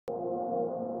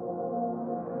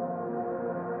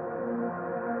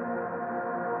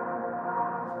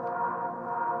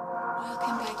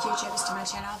YouTubers to my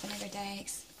channel of an everyday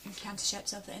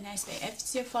encounterships of an aspect.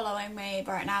 If you're following me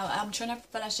right now, I'm trying to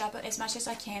finish up as much as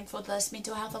I can for this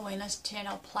mental health awareness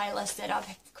channel playlist that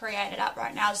I've created up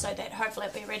right now, so that hopefully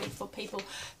it'll be ready for people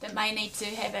that may need to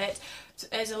have it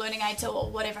as a learning aid tool or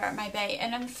whatever it may be.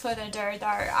 And in further ado though,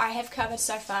 I have covered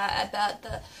so far about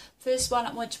the first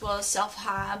one, which was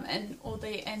self-harm and all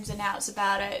the ins and outs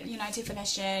about it, you know,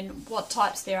 definition, what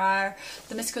types there are,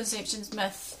 the misconceptions,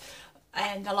 myths,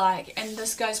 and the like. And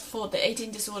this goes for the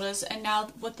eating disorders. And now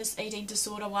with this eating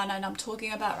disorder one, and I'm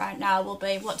talking about right now, will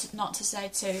be what not to say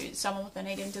to someone with an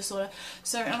eating disorder.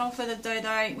 So in all further ado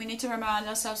though, we need to remind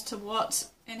ourselves to what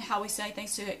and how we say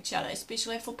things to each other,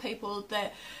 especially for people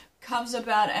that comes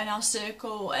about in our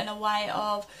circle in a way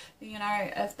of, you know,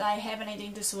 if they have an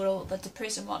eating disorder, the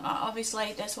depression and whatnot.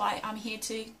 Obviously that's why I'm here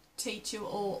to teach you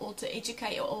all, or to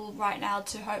educate you all right now,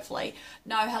 to hopefully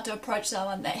know how to approach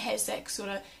someone that has that sort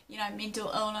of, you know, mental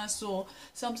illness or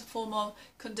some form of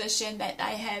condition that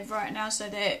they have right now, so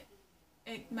that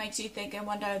it makes you think and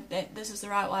wonder that this is the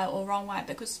right way or wrong way,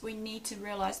 because we need to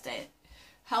realise that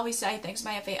how we say things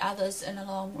may affect others in the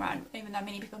long run, even though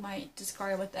many people may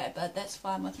disagree with that, but that's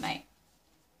fine with me.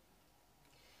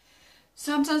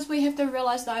 Sometimes we have to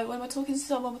realise though, when we're talking to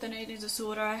someone with an eating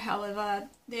disorder, however,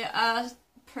 there are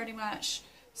pretty much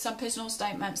some personal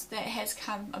statements that has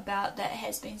come about, that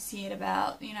has been said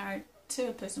about, you know, to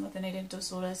a person with an eating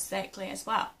disorder exactly as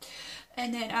well.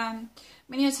 And then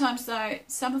many a times though,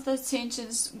 some of the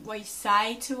tensions we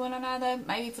say to one another,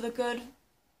 maybe for the good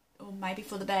or maybe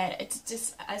for the bad, it's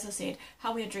just, as I said,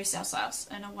 how we address ourselves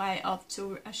in a way of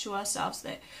to assure ourselves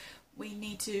that we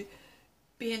need to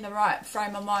be in the right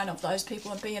frame of mind of those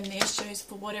people and be in their shoes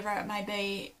for whatever it may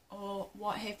be or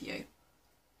what have you.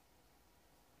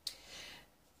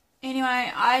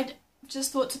 Anyway, I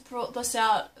just thought to put this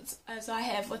out, as I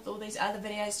have with all these other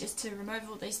videos, just to remove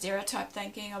all these stereotype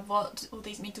thinking of what all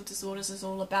these mental disorders is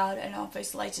all about, and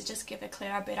obviously to just give a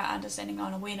clearer, better understanding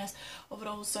and awareness of it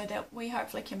all, so that we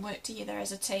hopefully can work together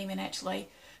as a team and actually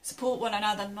support one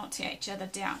another, not tear each other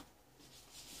down.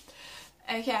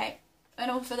 Okay, and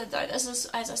all further though, this is,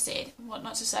 as I said, what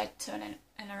not to say to an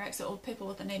anorexic or people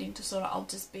with an eating disorder. I'll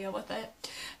just bear with it.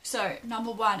 So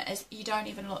number one is, you don't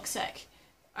even look sick.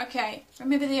 Okay,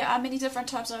 remember there are many different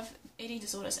types of eating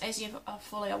disorders, as you are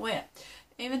fully aware.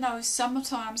 Even though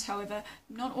sometimes, however,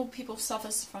 not all people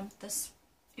suffers from this,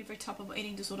 every type of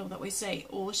eating disorder that we see,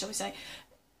 or shall we say,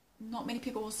 not many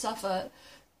people will suffer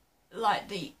like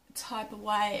the type of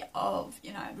way of,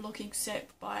 you know, looking sick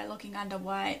by looking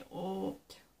underweight or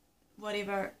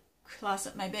whatever class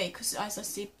it may be, because as I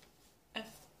said,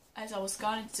 as I was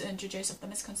going to introduce of the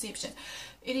misconception,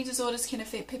 eating disorders can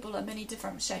affect people in many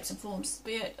different shapes and forms,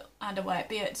 be it underweight,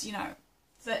 be it, you know,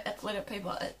 fit, athletic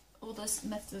people. All this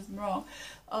myth is wrong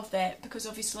of that, because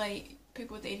obviously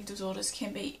people with eating disorders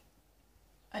can be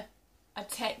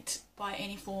attacked by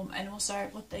any form, and also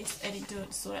with these eating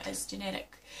disorder is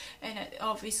genetic, and it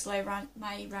obviously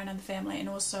may run in the family, and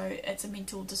also it's a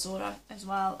mental disorder as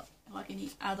well, like any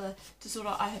other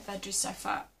disorder I have addressed so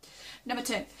far. Number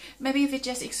two, maybe if you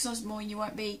just exercise more, you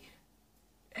won't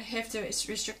have to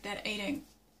restrict that eating.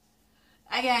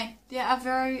 Again, there are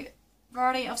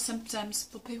variety of symptoms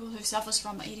for people who suffers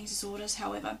from eating disorders.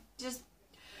 However,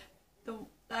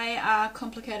 they are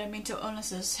complicated mental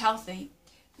illnesses. Healthy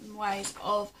ways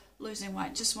of losing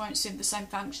weight just won't serve the same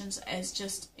functions as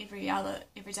just every other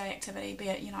everyday activity, be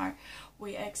it, you know,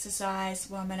 we exercise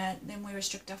 1 minute, then we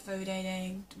restrict our food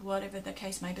eating, whatever the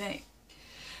case may be.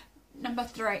 Number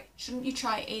three, shouldn't you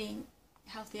try eating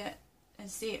healthier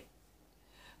instead?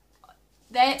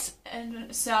 That in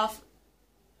itself,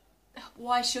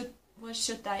 why should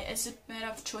they? It's a matter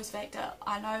of choice factor.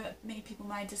 I know many people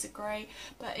may disagree,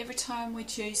 but every time we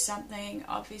choose something,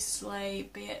 obviously,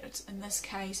 be it in this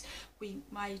case, we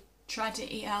may try to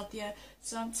eat healthier.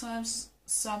 Sometimes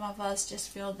some of us just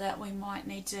feel that we might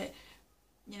need to,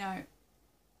 you know,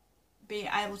 be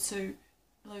able to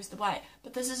lose the weight,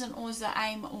 but this isn't always the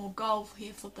aim or goal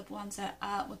here for the ones that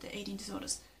are with the eating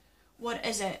disorders. What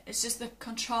is it? It's just the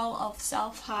control of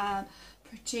self-harm,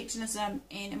 protectionism,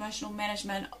 and emotional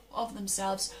management of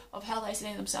themselves, of how they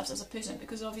see themselves as a person,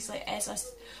 because obviously, as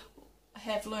I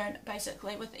have learned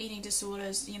basically with eating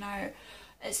disorders, you know,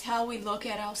 it's how we look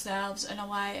at ourselves in a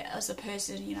way as a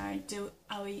person, you know,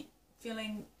 are we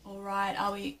feeling alright,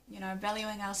 are we, you know,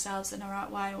 valuing ourselves in the right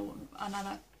way or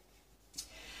another.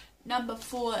 Number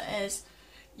four is,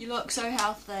 you look so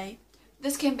healthy.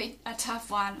 This can be a tough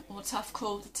one, or a tough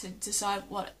call to decide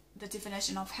what the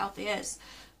definition of healthy is.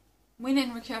 When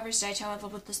in recovery stage, however,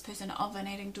 with this person of an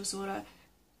eating disorder,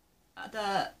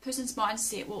 the person's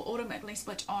mindset will automatically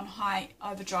switch on high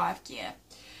overdrive gear.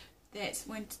 that's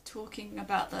when talking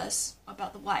about this,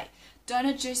 about the weight. Don't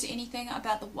adjust anything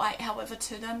about the weight, however,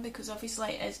 to them, because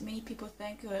obviously, as many people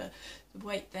think, the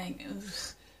weight thing,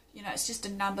 you know, it's just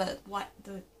a number. Why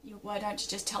don't you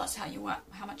just tell us how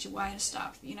much you weigh and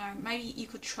stuff? You know, maybe you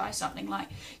could try something like,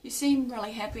 you seem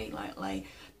really happy lately.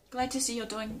 Glad to see you're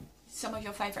doing some of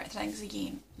your favourite things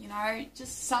again. You know,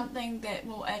 just something that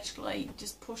will actually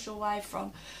just push away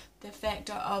from the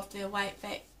factor of the weight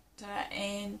factor,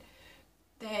 and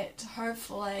that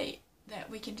hopefully that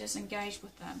we can just engage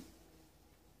with them.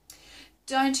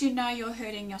 Don't you know you're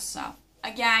hurting yourself?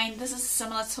 Again, this is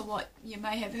similar to what you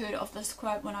may have heard of this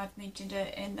quote when I've mentioned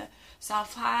it in the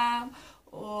self-harm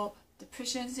or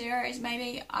depression series,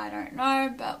 maybe. I don't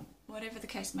know, but whatever the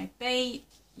case may be,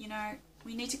 you know,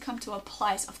 we need to come to a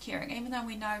place of caring, even though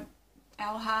we know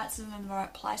our hearts are in the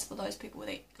right place for those people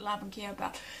that love and care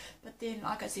about. But then,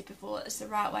 like I said before, it's the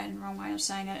right way and the wrong way of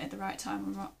saying it at the right time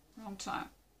and wrong time.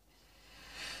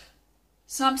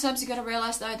 Sometimes you got to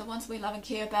realise, though, the ones we love and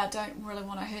care about don't really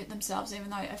want to hurt themselves, even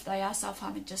though if they are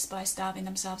self-harming just by starving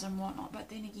themselves and whatnot. But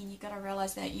then again, you got to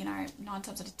realise that, you know, 9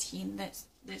 times out of 10, that's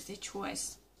their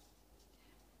choice.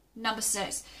 Number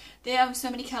 6, there are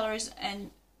so many calories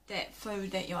in that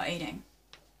food that you're eating.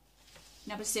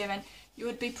 Number 7, you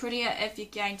would be prettier if you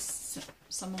gained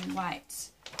some weight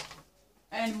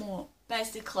and more.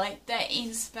 Basically, that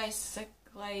ends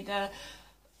basically the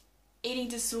eating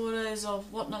disorders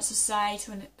of what not to say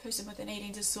to a person with an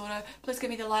eating disorder. Please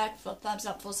give me the like, thumbs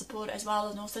up for support as well,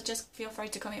 and also just feel free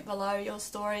to comment below your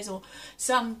stories or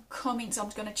some comments. I'm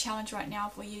going to challenge right now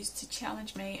for you to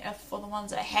challenge me if for the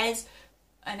ones that has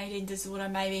an eating disorder,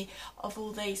 maybe, of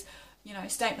all these, you know,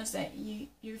 statements that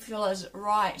you feel is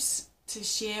right to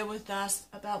share with us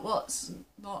about what's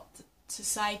not to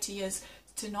say to you,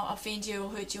 to not offend you or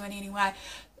hurt you in any way.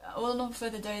 Without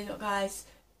further ado, guys,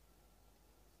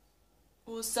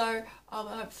 also I'll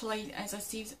hopefully, as I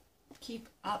said, keep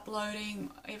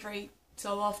uploading every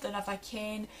so often if I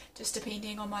can, just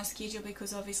depending on my schedule,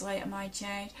 because obviously it might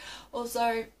change.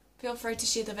 Also, feel free to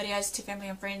share the videos to family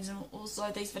and friends, and also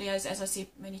these videos, as I said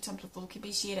many times before, can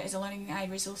be shared as a learning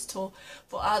aid resource tool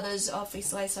for others,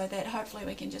 obviously, so that hopefully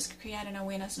we can just create an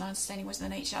awareness and understanding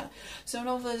within each other. So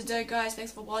without further ado, guys,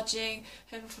 thanks for watching.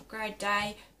 Have a great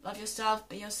day. Love yourself,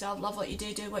 be yourself, love what you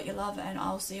do what you love, and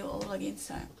I'll see you all again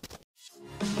soon.